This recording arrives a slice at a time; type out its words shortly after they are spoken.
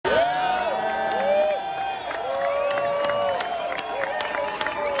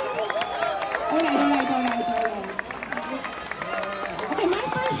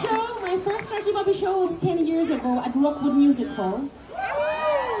ago at Rockwood Music Hall.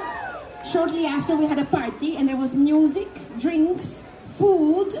 Shortly after, we had a party, and there was music, drinks,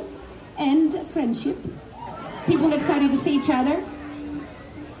 food, and friendship. People excited to see each other.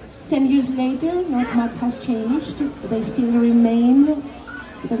 10 years later, not much has changed. They still remain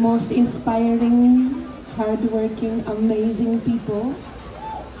the most inspiring, hardworking, amazing people.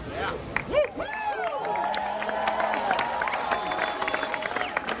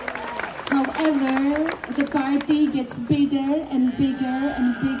 However, the party gets bigger and bigger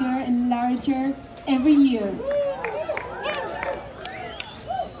and bigger and larger every year.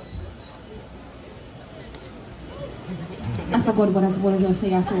 I forgot what I was going to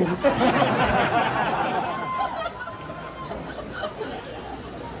say afterwards.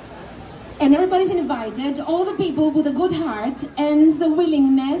 And everybody's invited, all the people with a good heart and the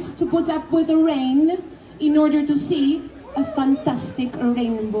willingness to put up with the rain in order to see a fantastic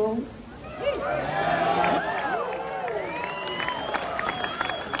rainbow.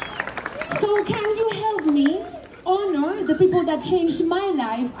 So can you help me honor the people that changed my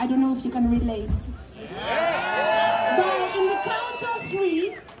life? I don't know if you can relate. By, in the count of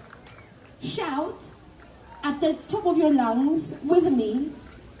 3, shout at the top of your lungs with me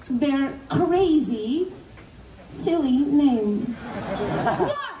their crazy, silly name.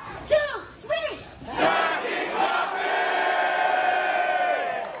 1, 2, 3! Snarky Coffee!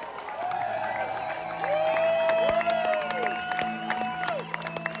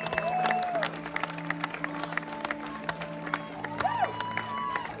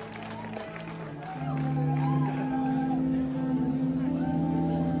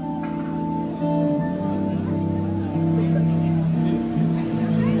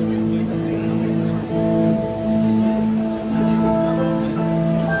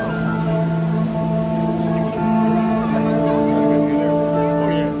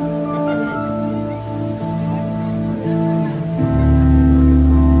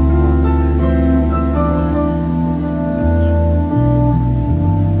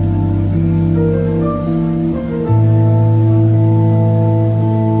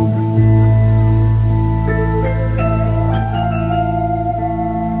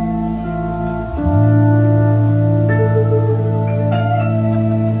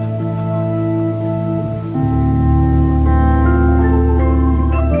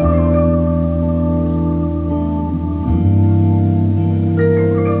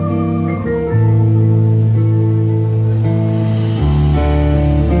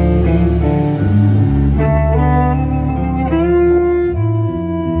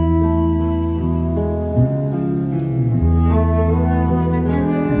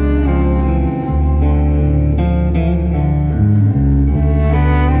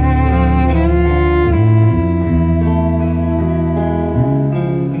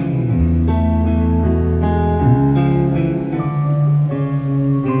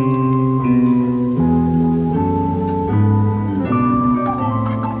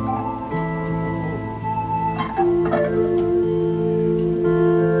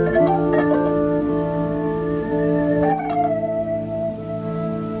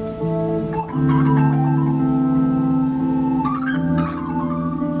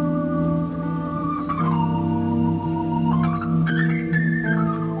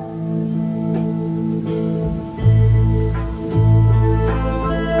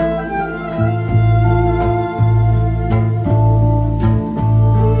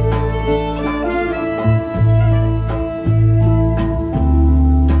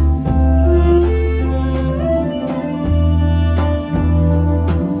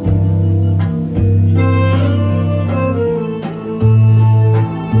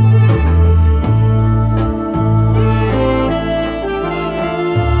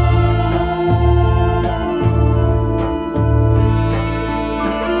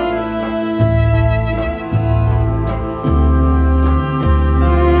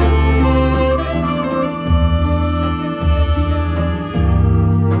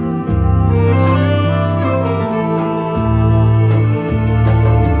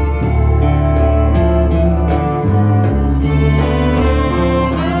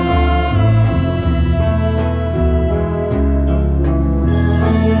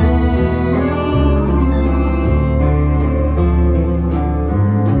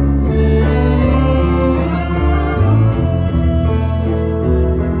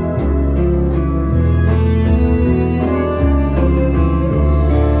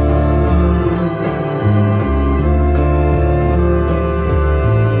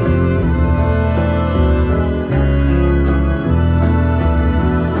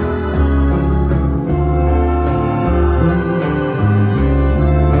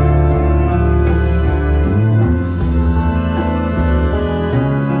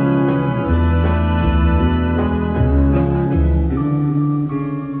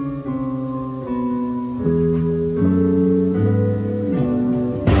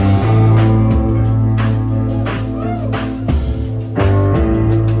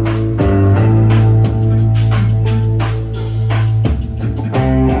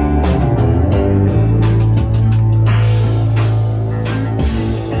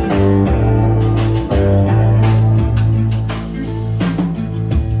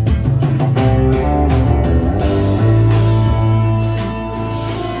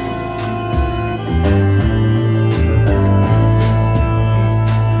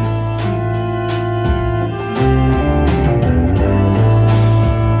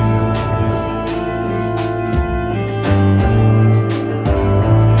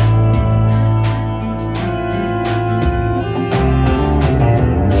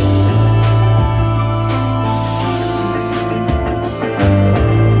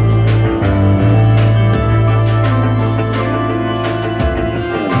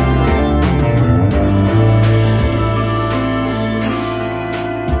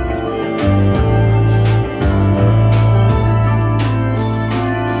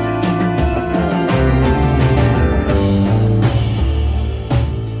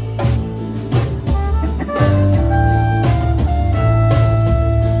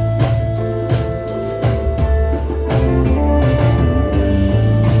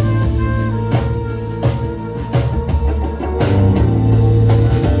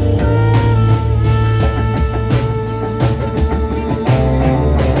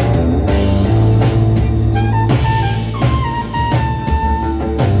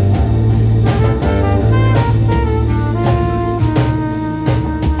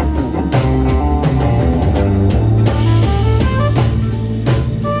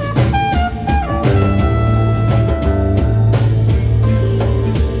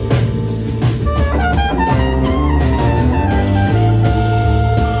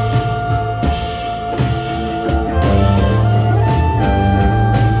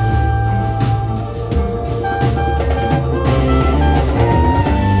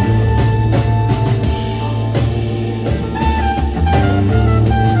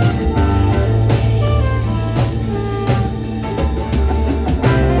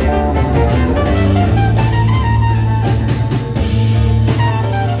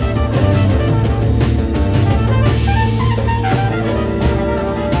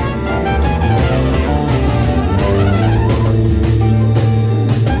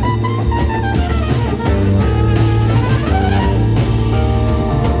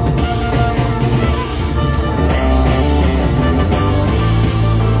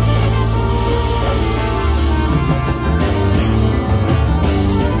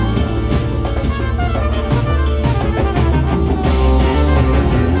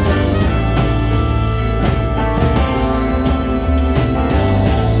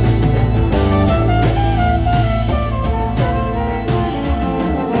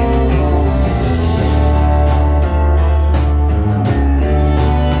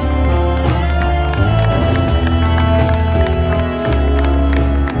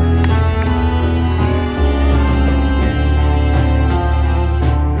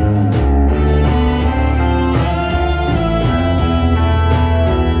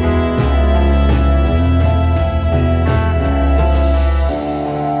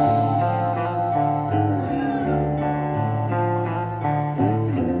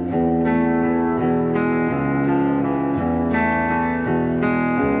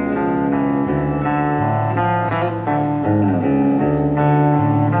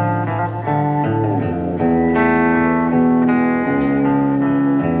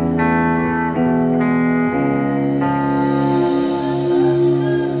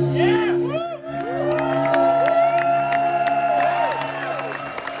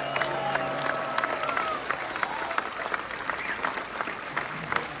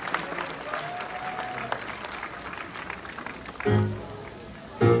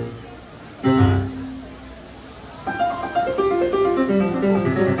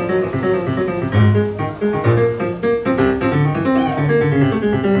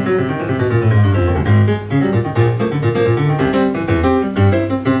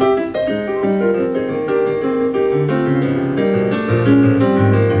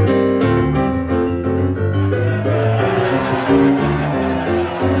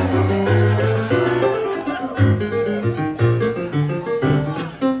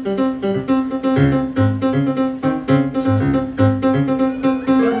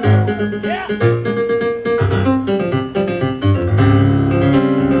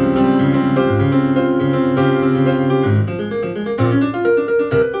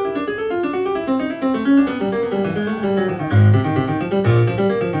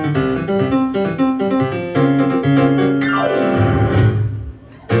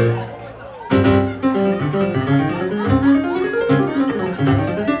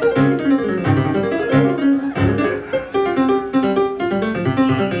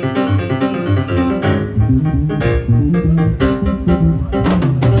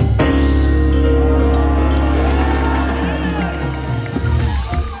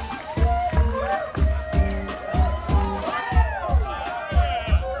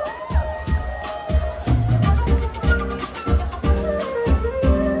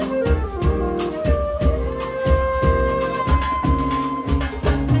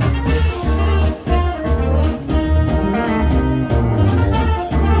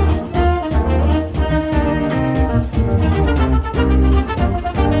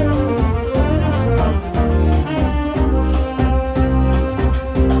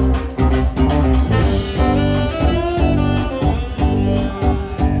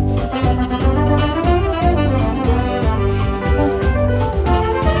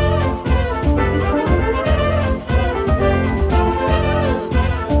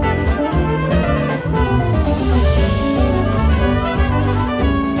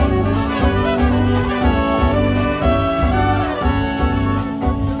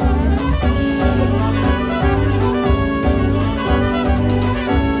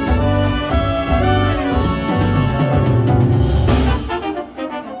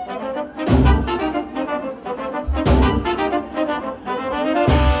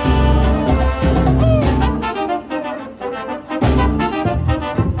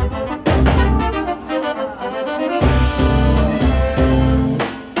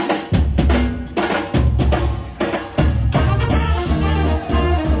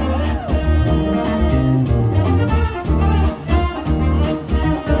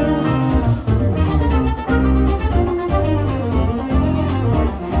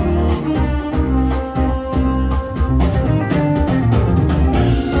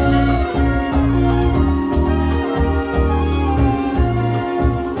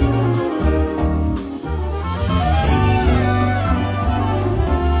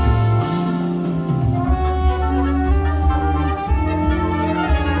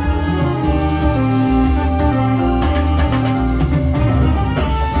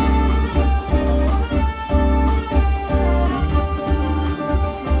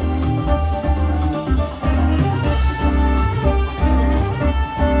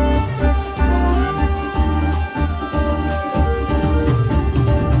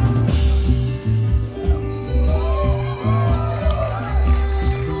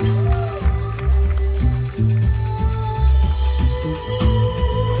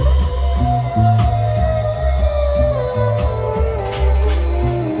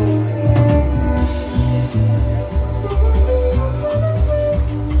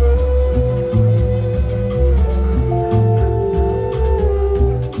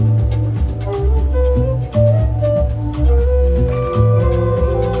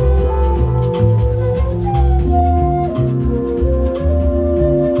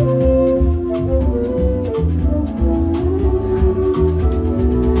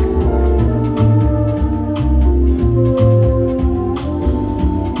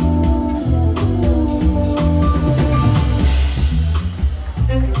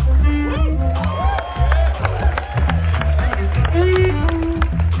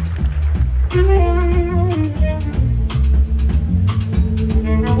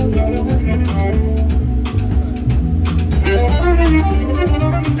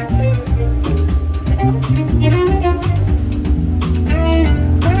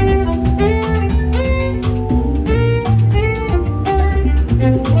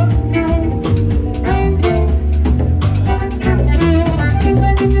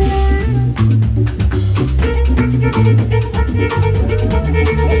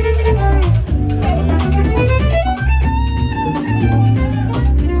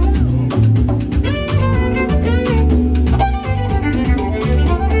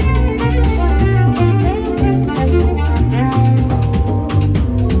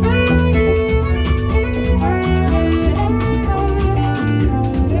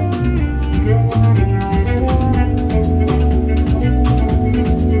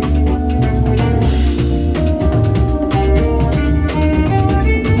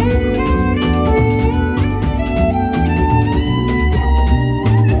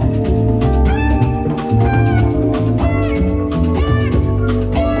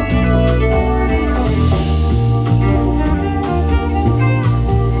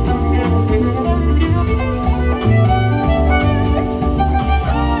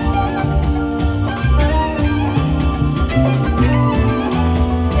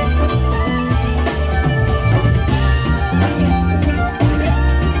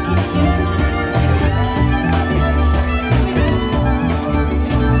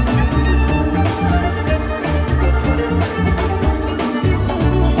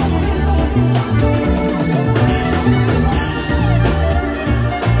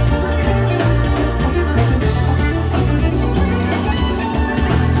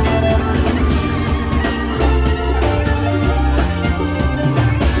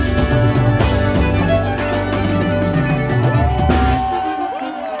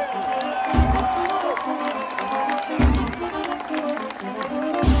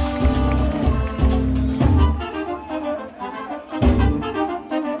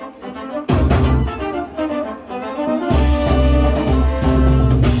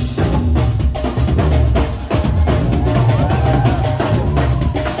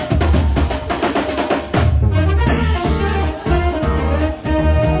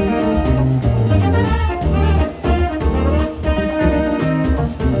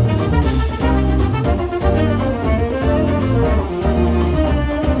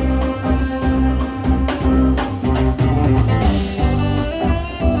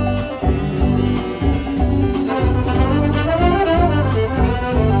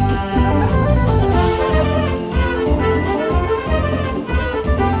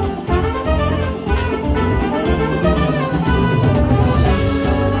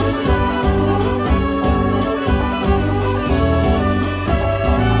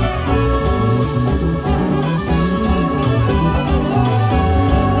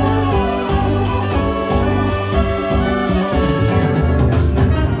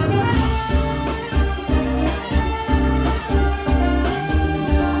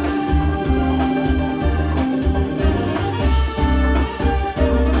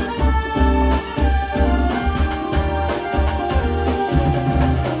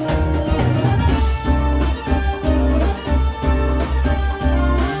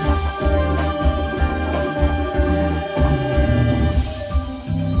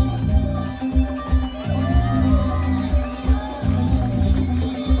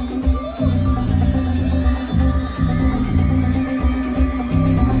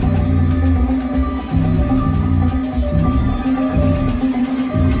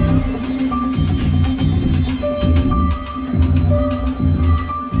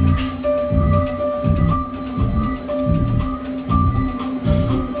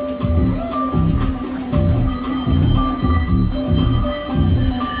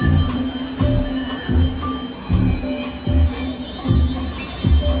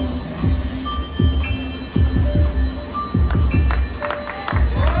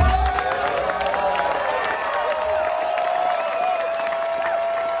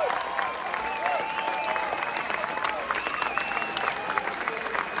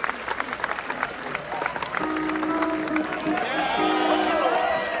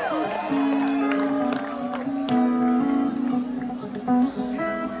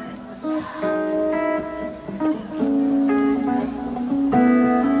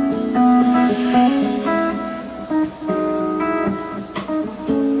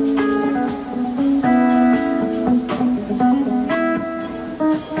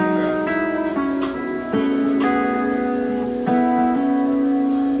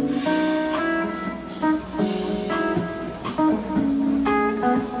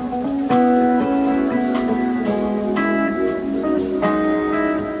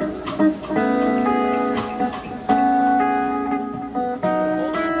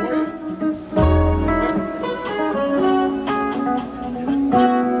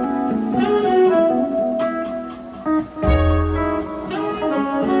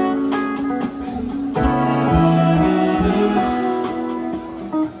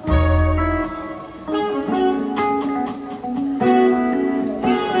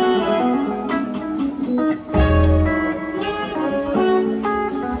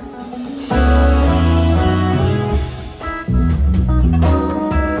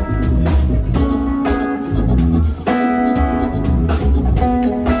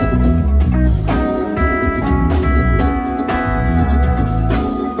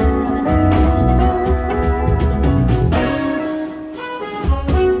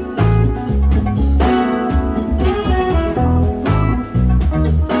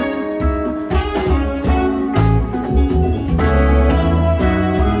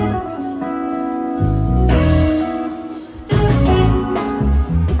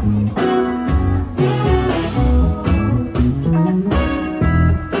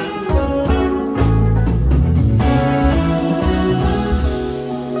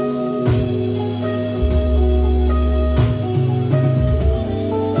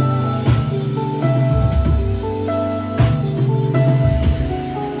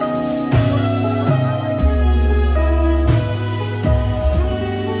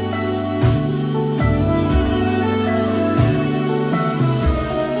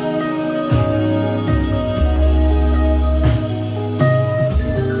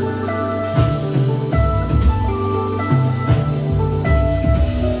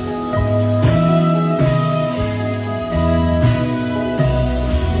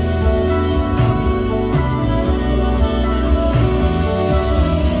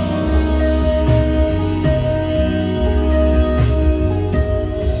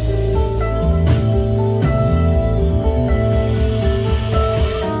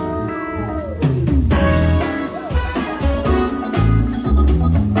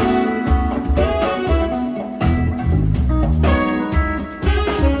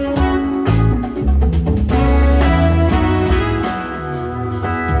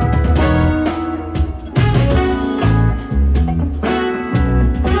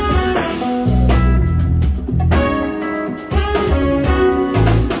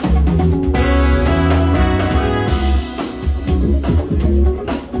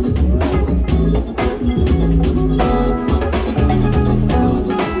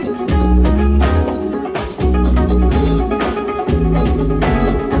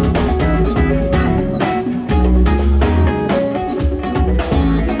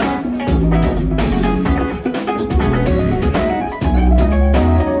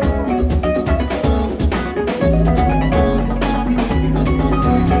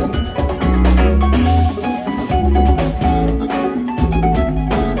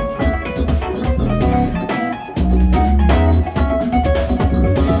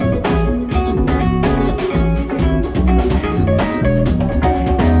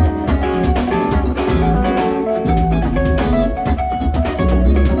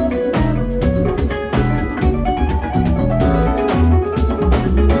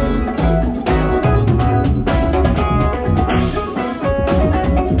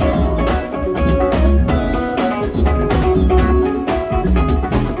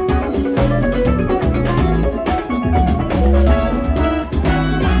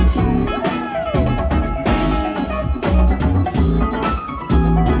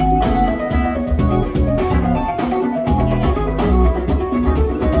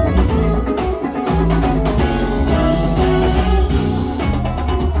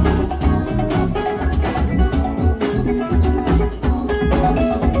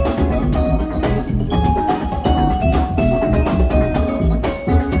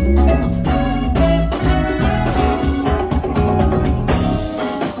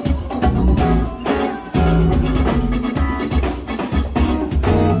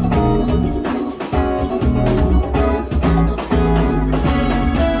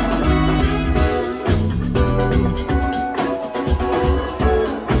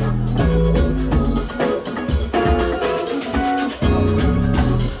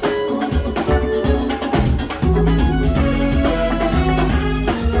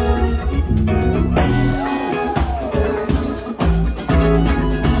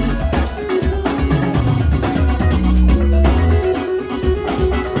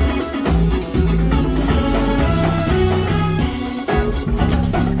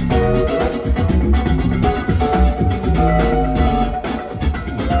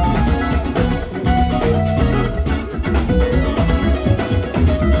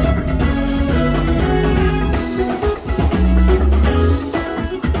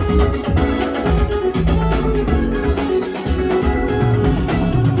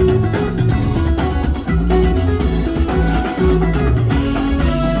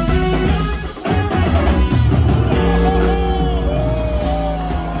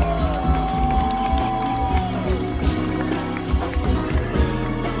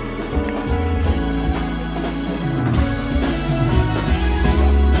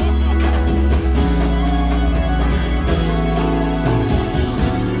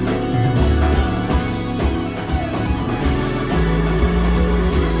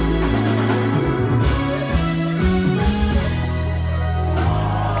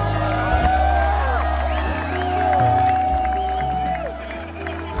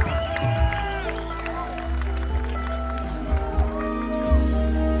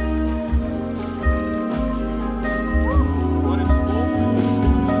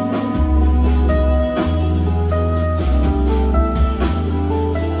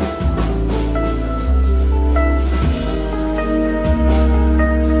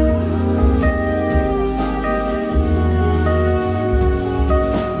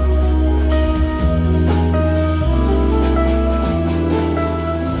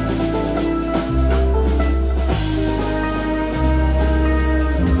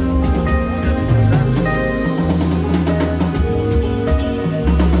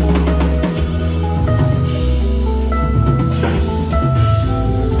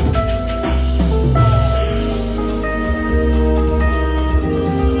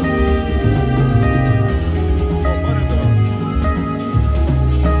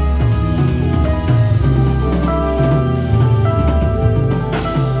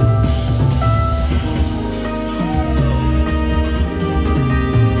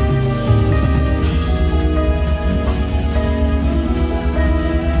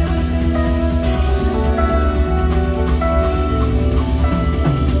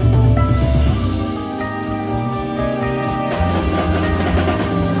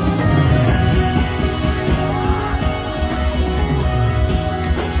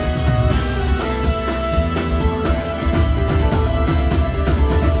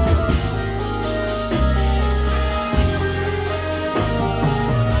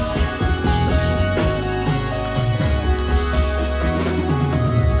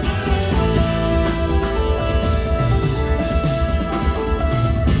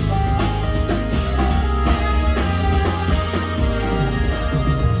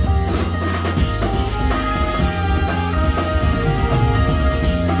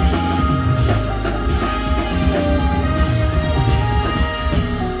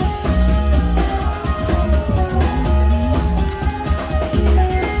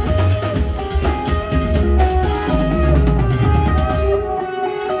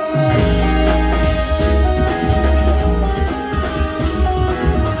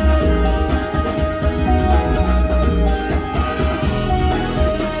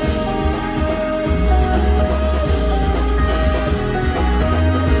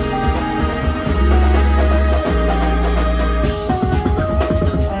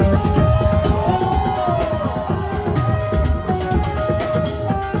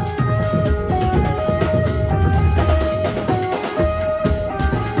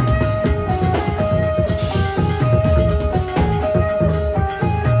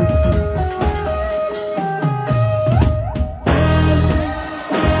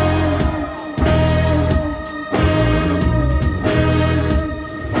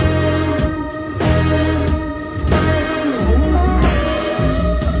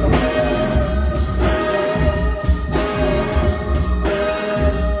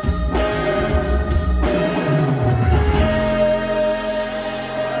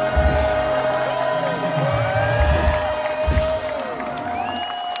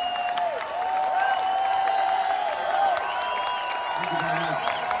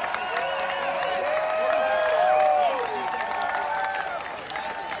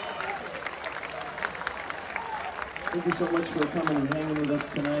 Thank you so much for coming and hanging with us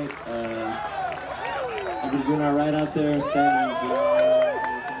tonight. Everybody doing all right out there? Stanton,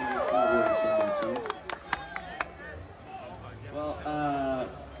 not really so much, huh? Well,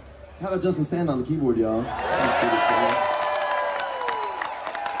 how about Justin Stanton on the keyboard, y'all? That's pretty cool.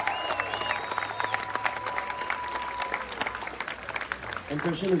 And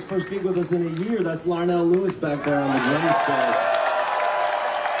pushing his first gig with us in a year, that's Larnell Lewis back there on the drums. So.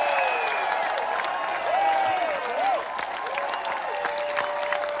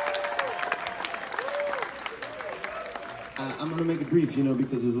 I'm gonna make it brief, you know,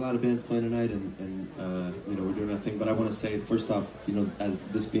 because there's a lot of bands playing tonight, and you know, we're doing our thing. But I want to say, first off, you know, as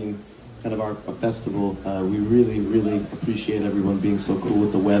this being kind of our festival, we really appreciate everyone being so cool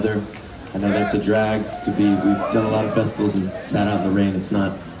with the weather. I know that's a drag to be. We've done a lot of festivals and sat out in the rain. It's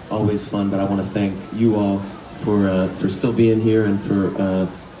not always fun, but I want to thank you all for still being here and for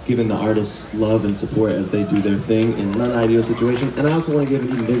giving the artists love and support as they do their thing in an ideal situation. And I also want to give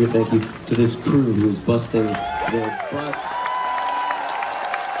an even bigger thank you to this crew who is busting their butts.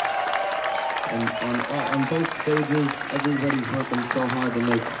 And on both stages, everybody's working so hard to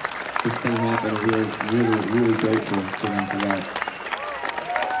make this thing happen. We're really grateful to them for that.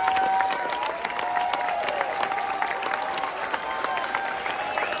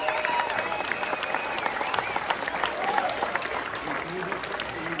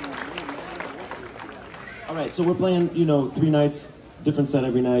 All right, so we're playing, you know, 3 nights, different set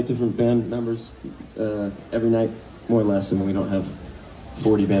every night, different band members every night, more or less. I mean, we don't have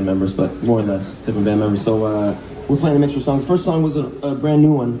 40 band members, but more or less different band members. So we're playing a mixture of songs. First song was a brand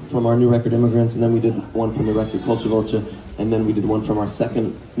new one from our new record, Immigrants, and then we did one from the record, Culture Vulture, and then we did one from our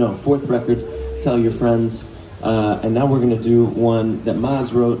fourth record, Tell Your Friends, and now we're gonna do one that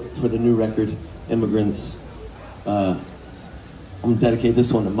Maz wrote for the new record, Immigrants. I'm gonna dedicate this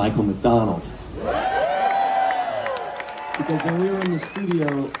one to Michael McDonald. Because when we were in the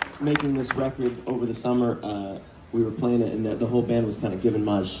studio making this record over the summer, we were playing it, and the whole band was kind of giving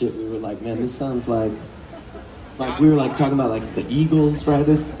Maz shit. We were like, man, this sounds like we were like talking about like the Eagles, right?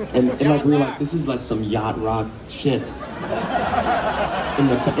 And like we were like, this is like some yacht rock shit. In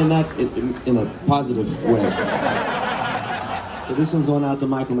a positive way. So this one's going out to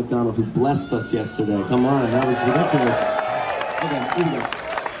Michael McDonald, who blessed us yesterday. Come on, that was ridiculous. Okay, here we go.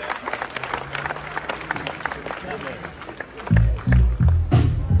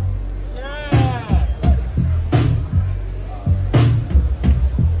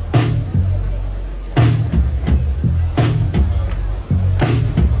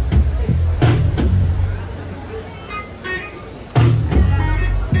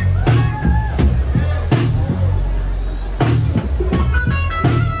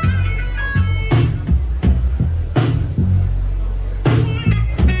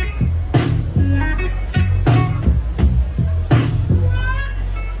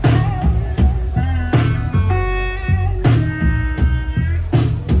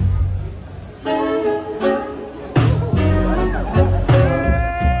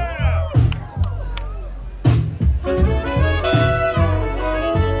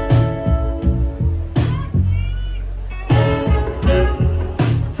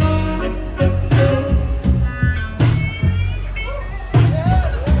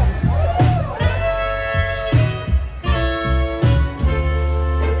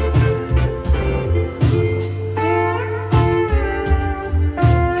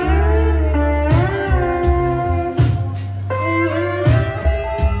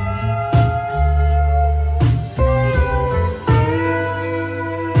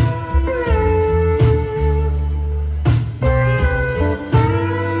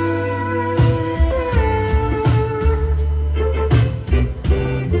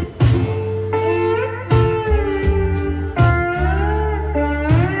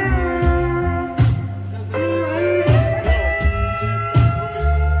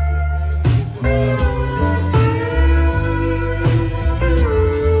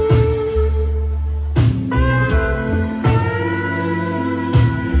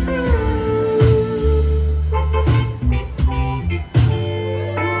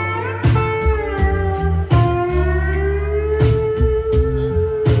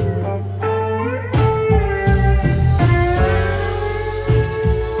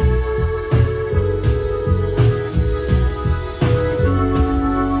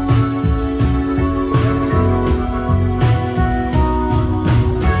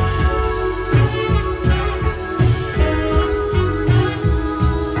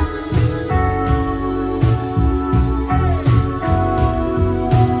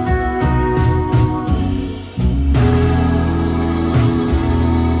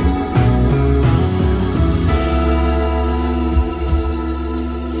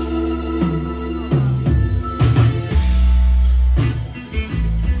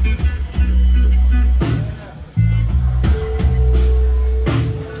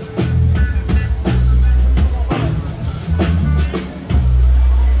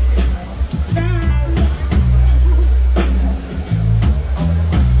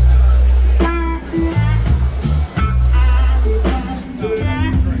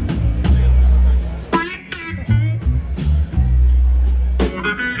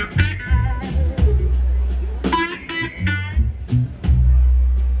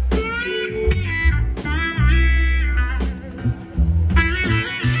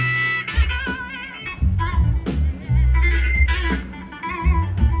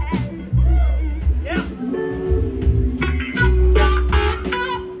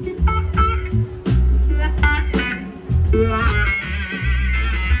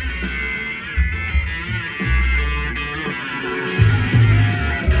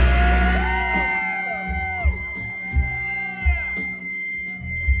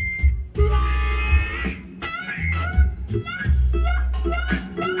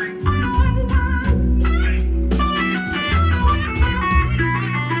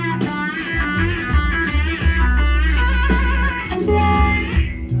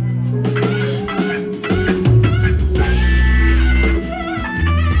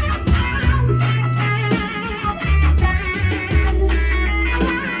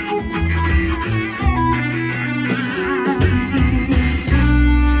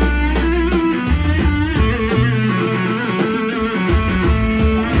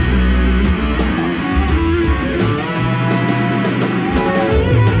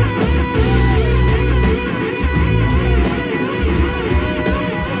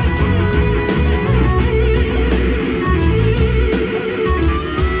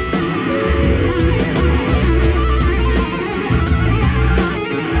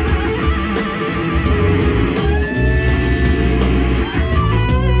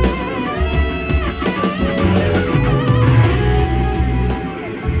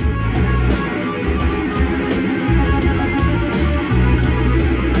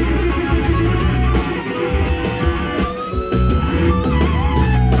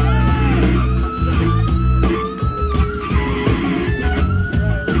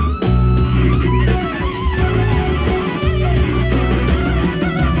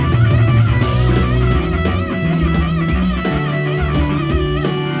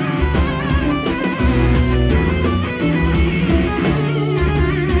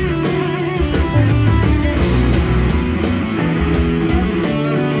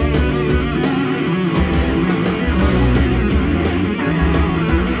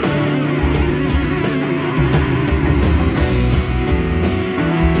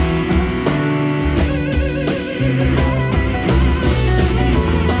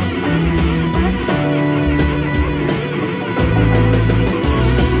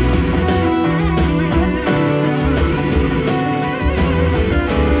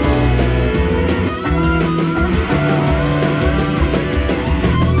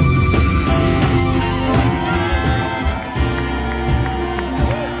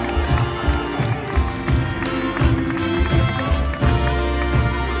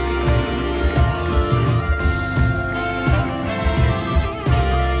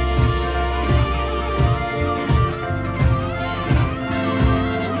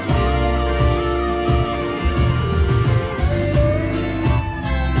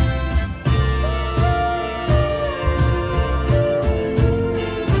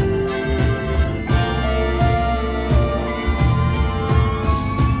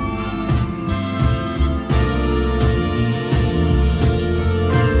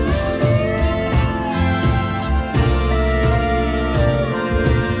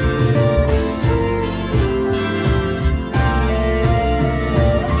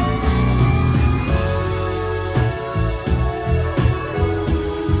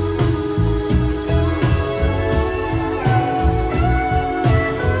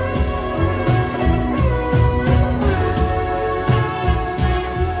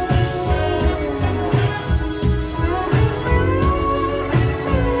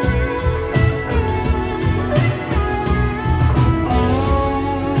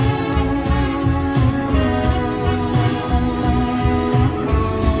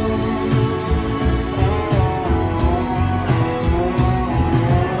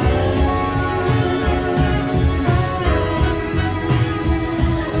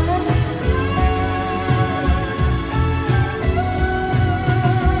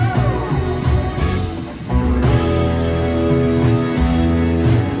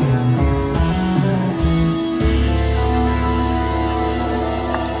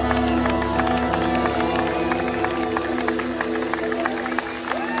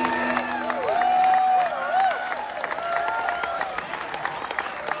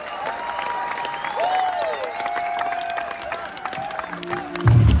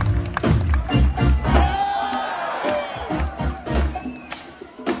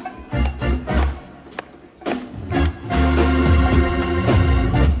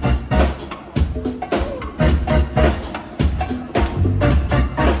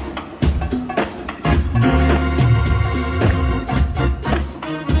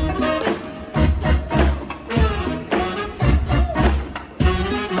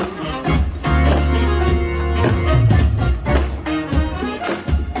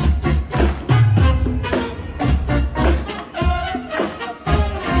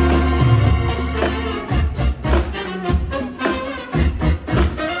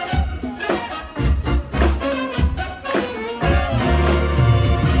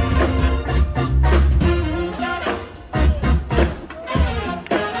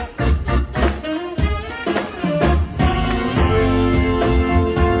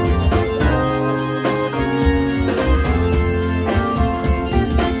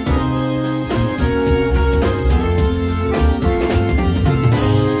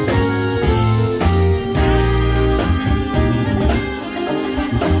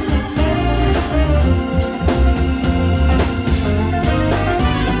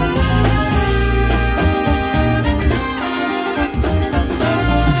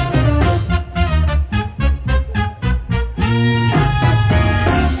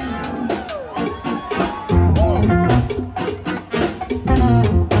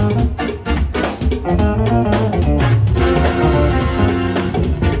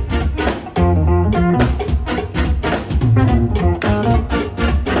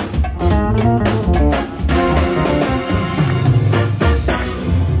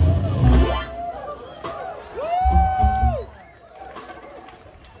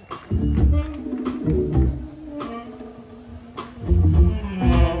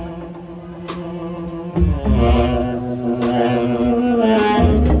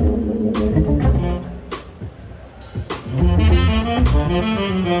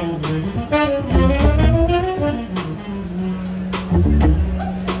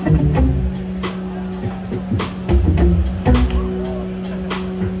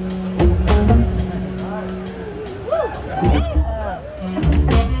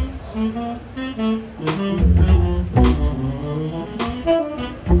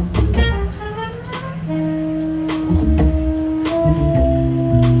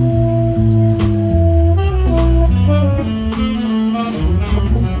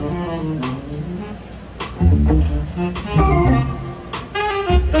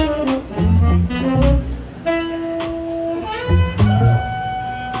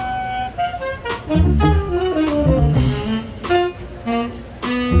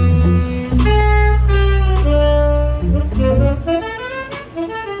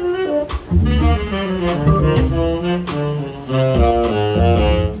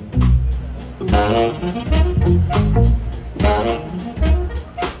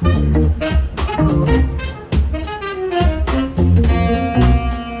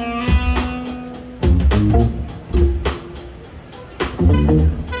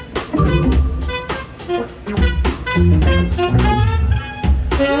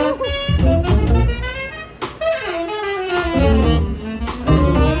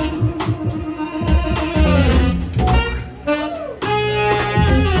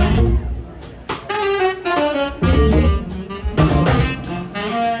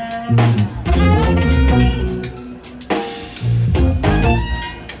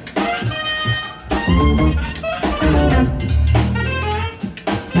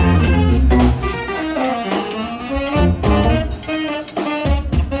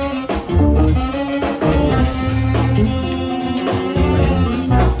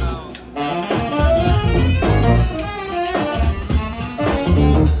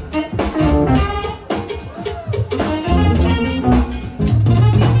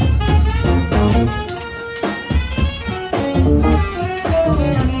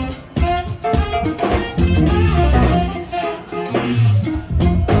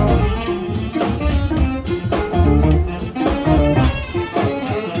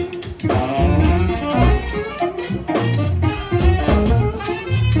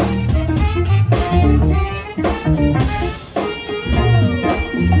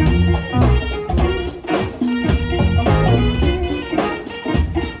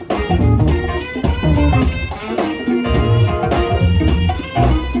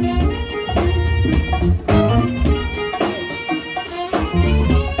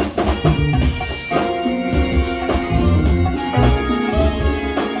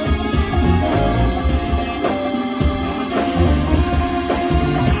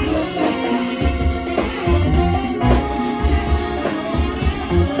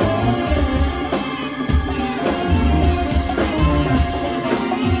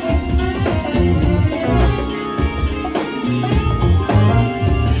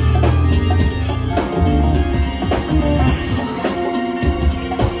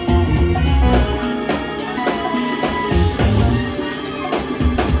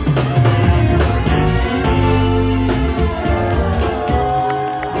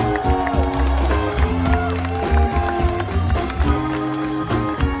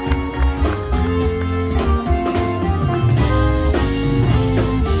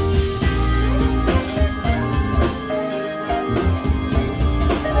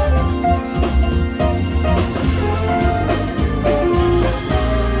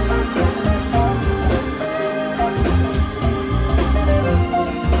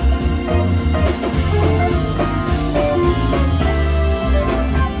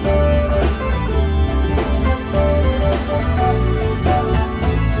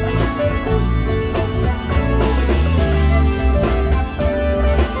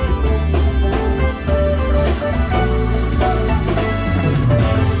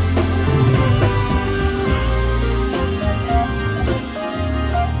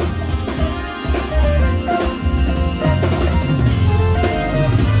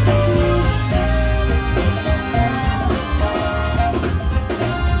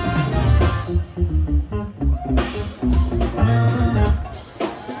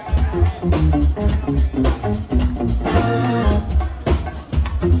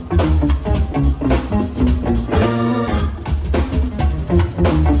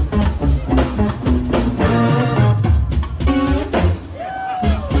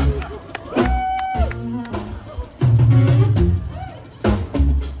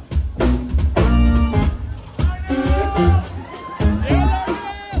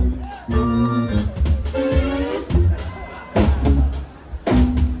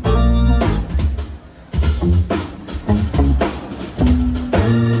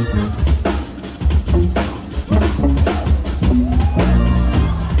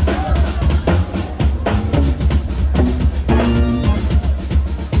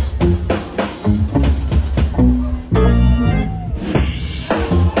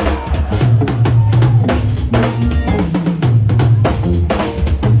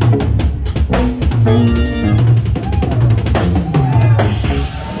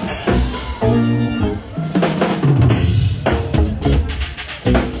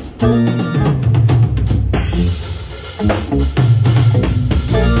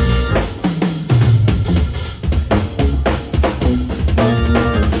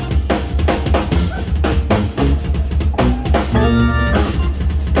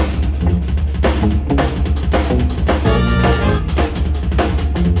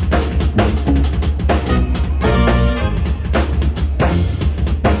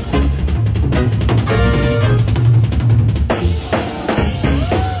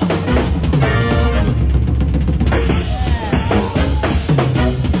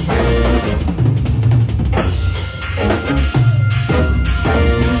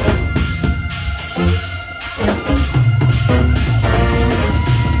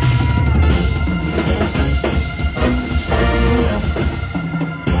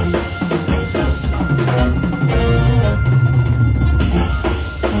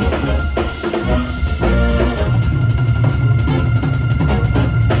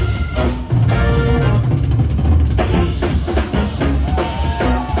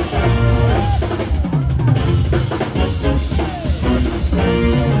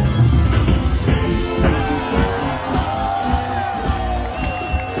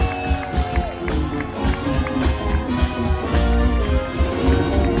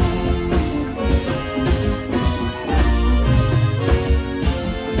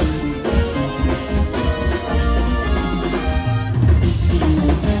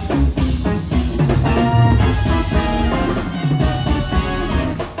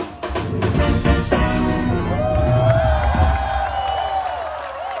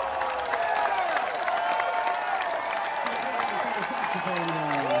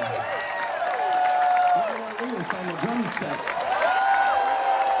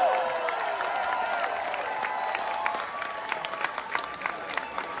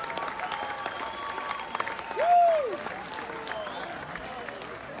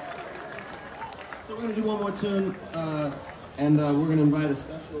 gonna do one more tune, and we're gonna invite a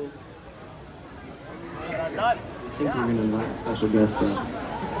special. I think we're gonna invite a special guest.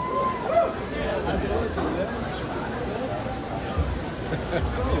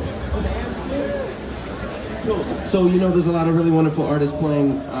 Cool. So you know, there's a lot of really wonderful artists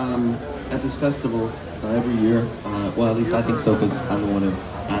playing at this festival every year. Well, at least I think so, because I'm the one who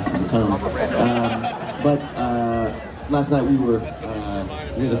asked them to come. But last night we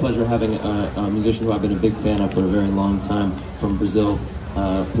had the pleasure of having a musician who I've been a big fan of for a very long time from Brazil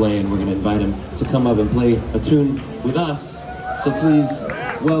play, and we're going to invite him to come up and play a tune with us. So please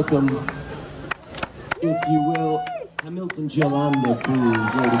welcome, if you will, Hamilton de Holanda,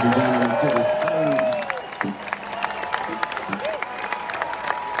 please, ladies and gentlemen, to the stage.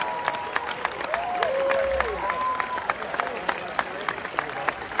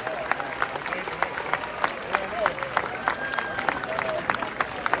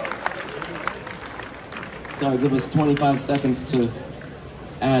 Sorry, give us 25 seconds to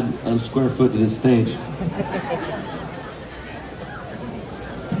add a square foot to this stage.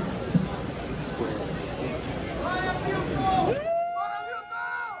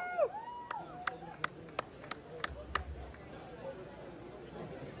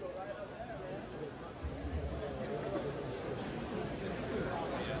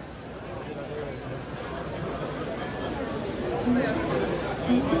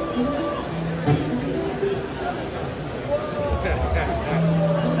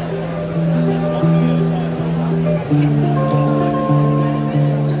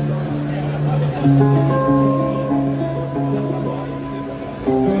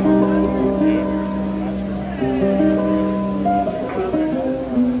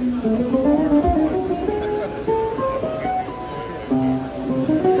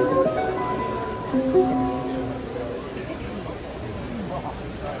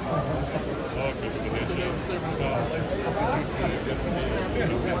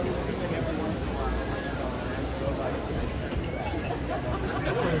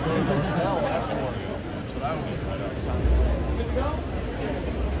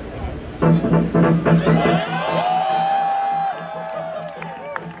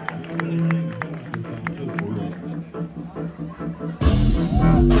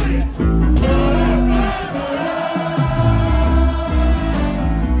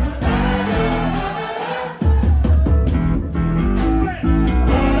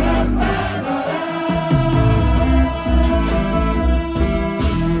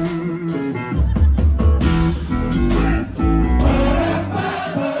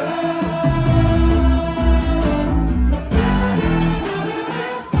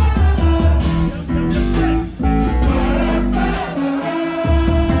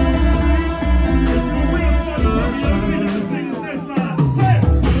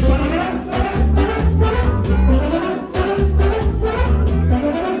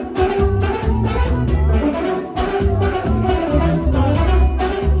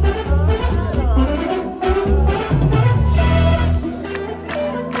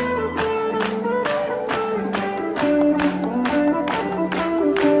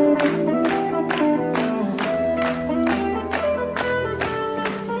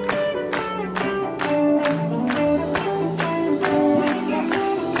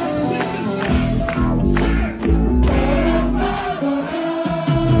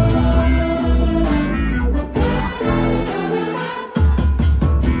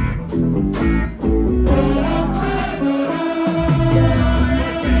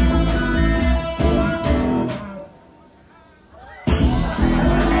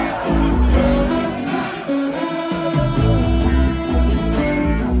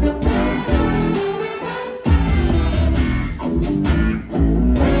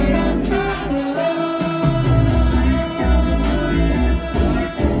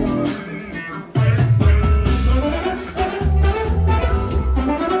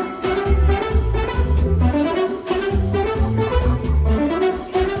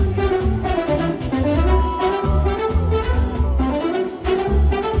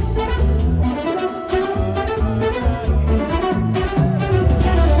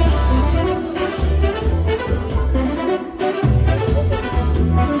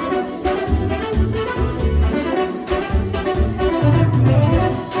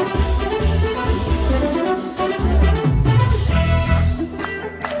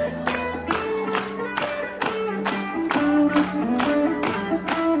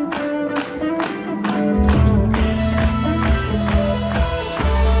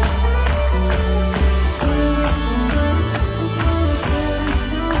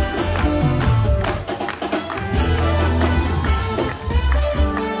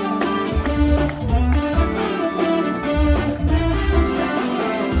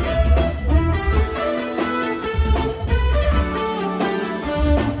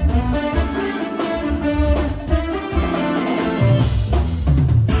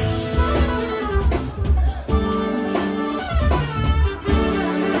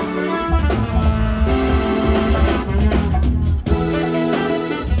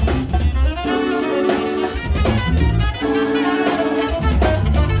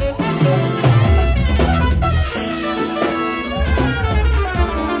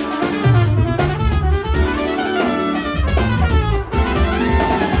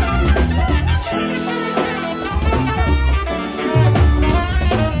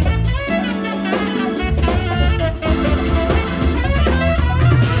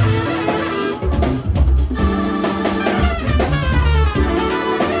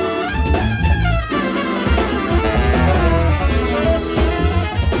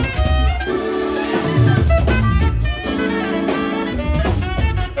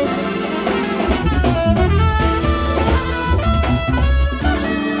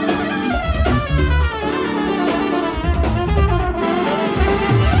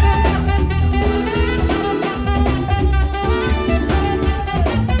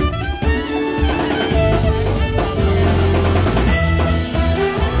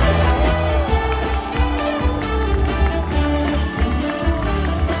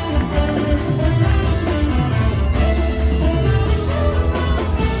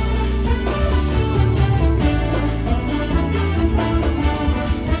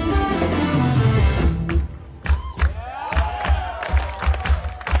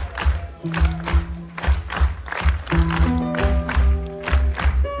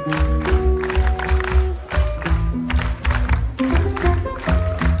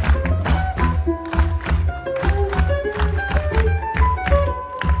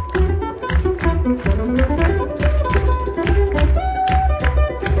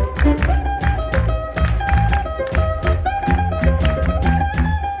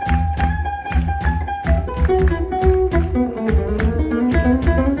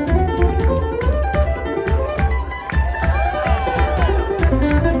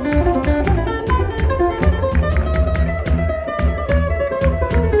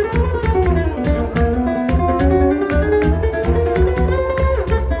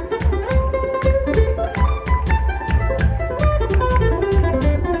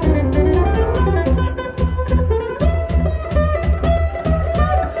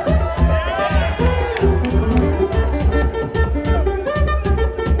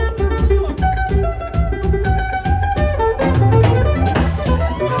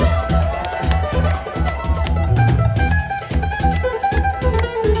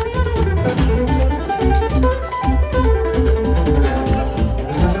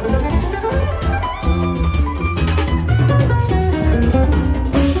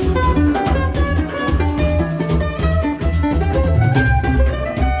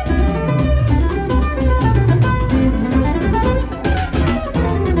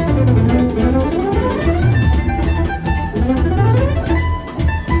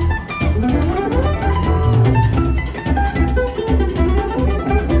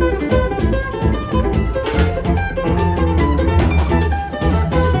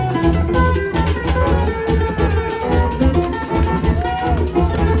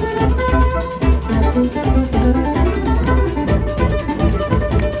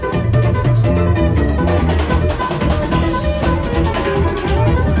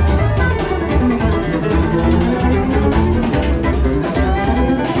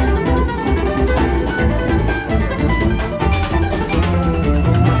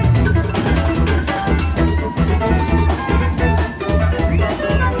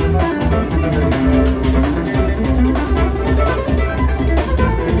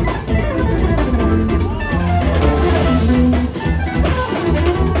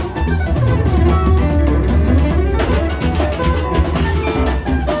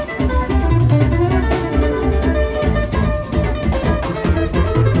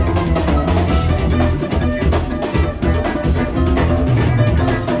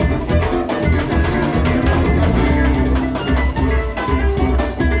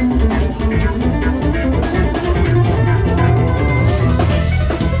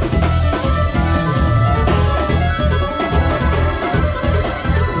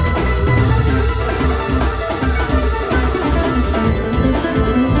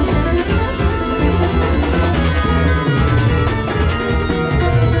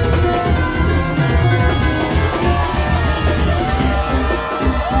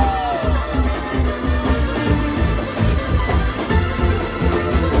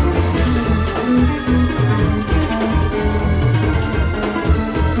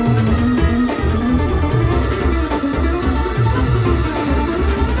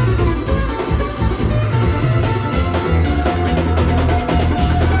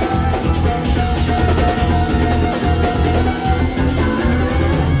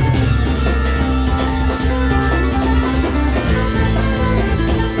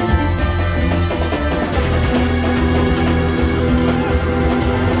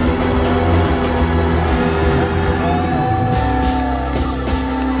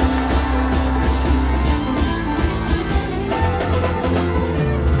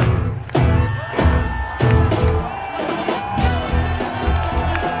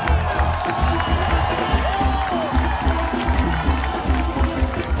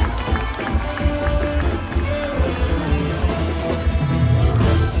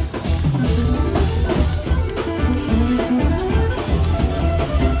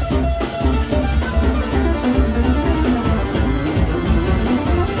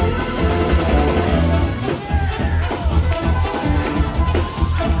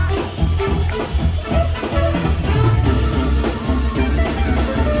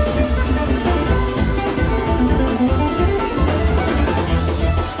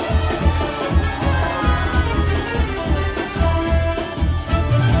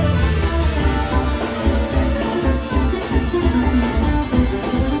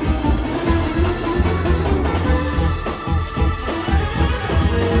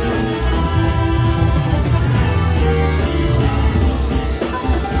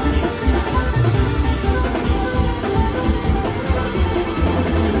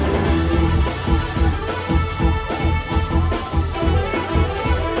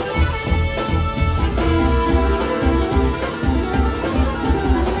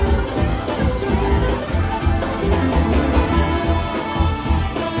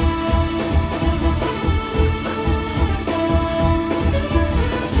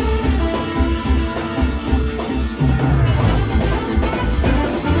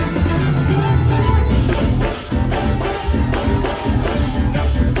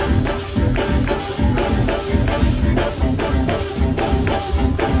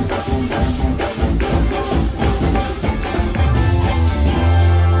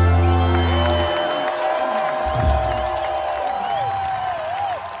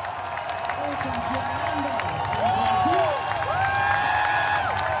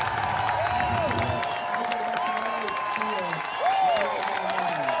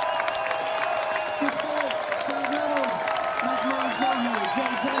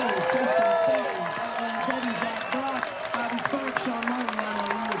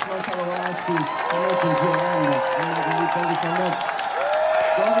 Marcelo Woloski, Hamilton de Holanda, and Magda, thank you so much.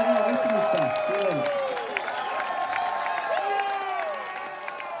 Don't forget